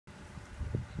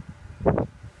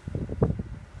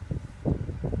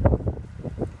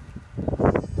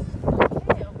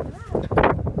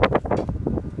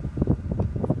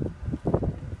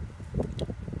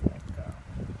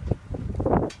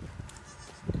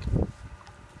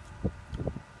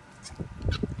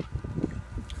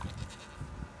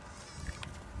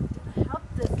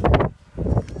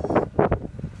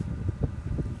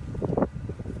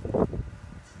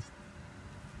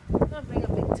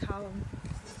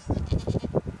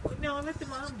I'll let the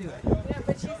mom do it. Yeah,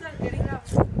 but she's not getting up.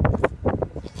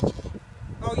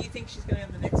 Oh, you think she's gonna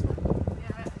have the next one?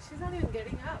 Yeah, she's not even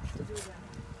getting up to do that.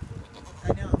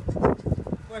 I know.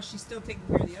 Well, she's still taking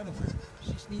care of the other one.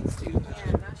 She needs to. Yeah,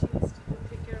 now she needs to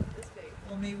take care of this baby.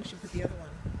 Well, maybe we should put the other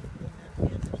one in that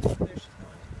pan. There she's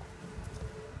going.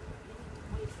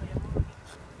 Wait for your mom.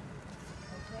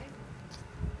 Okay?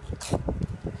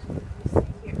 You stay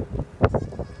here.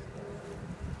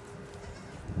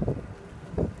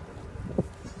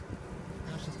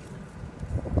 Now she's getting up.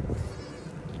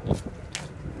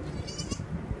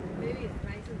 Baby is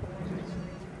nice and warm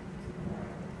actually.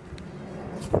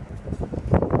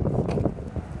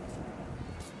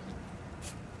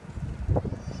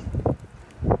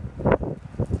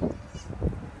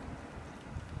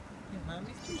 Yeah,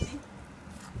 mommy's busy.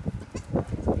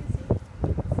 It's busy.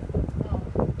 Oh,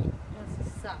 wants to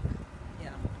suck.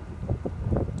 Yeah.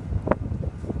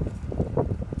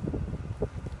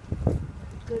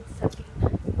 Good sucking.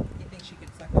 You think she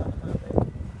could suck on the mom?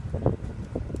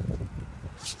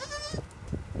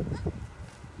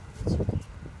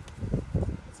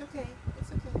 It's okay.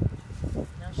 It's okay.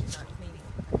 Now she's not cleaning.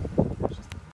 Now she's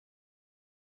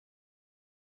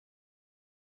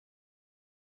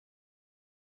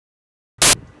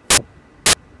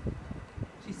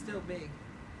She's still big.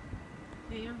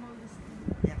 Hey, you hold this.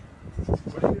 Yeah.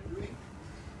 What are you doing?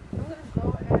 I'm gonna go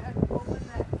and open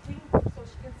that thing so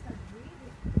she can start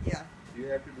breathing. Yeah. Do you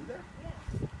have to do that? Yeah.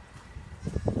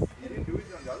 You didn't do it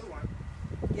on the other one.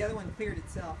 The other one cleared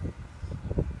itself.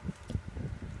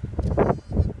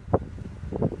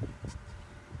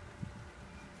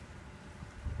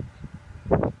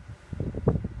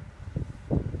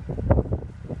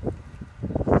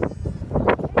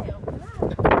 Okay, open up.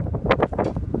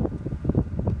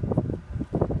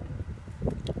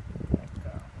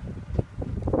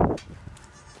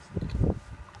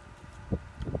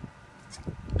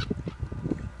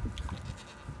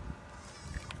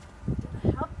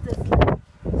 Help this lady.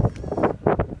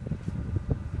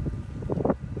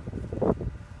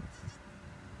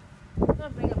 I'm gonna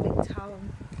bring a big towel.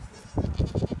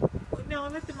 Well, no,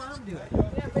 I'll let the mom do it.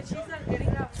 Yeah, but she's not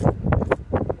getting up.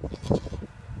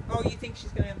 Oh, you think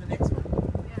she's gonna have the next one?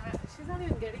 Yeah, she's not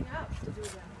even getting up to do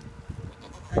that.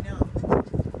 I know.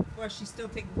 Well, she's still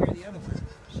taking care of the other one.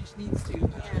 She needs to. Yeah,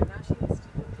 now she needs to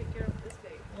take care of this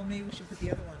baby. Well, maybe we should put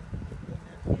the other one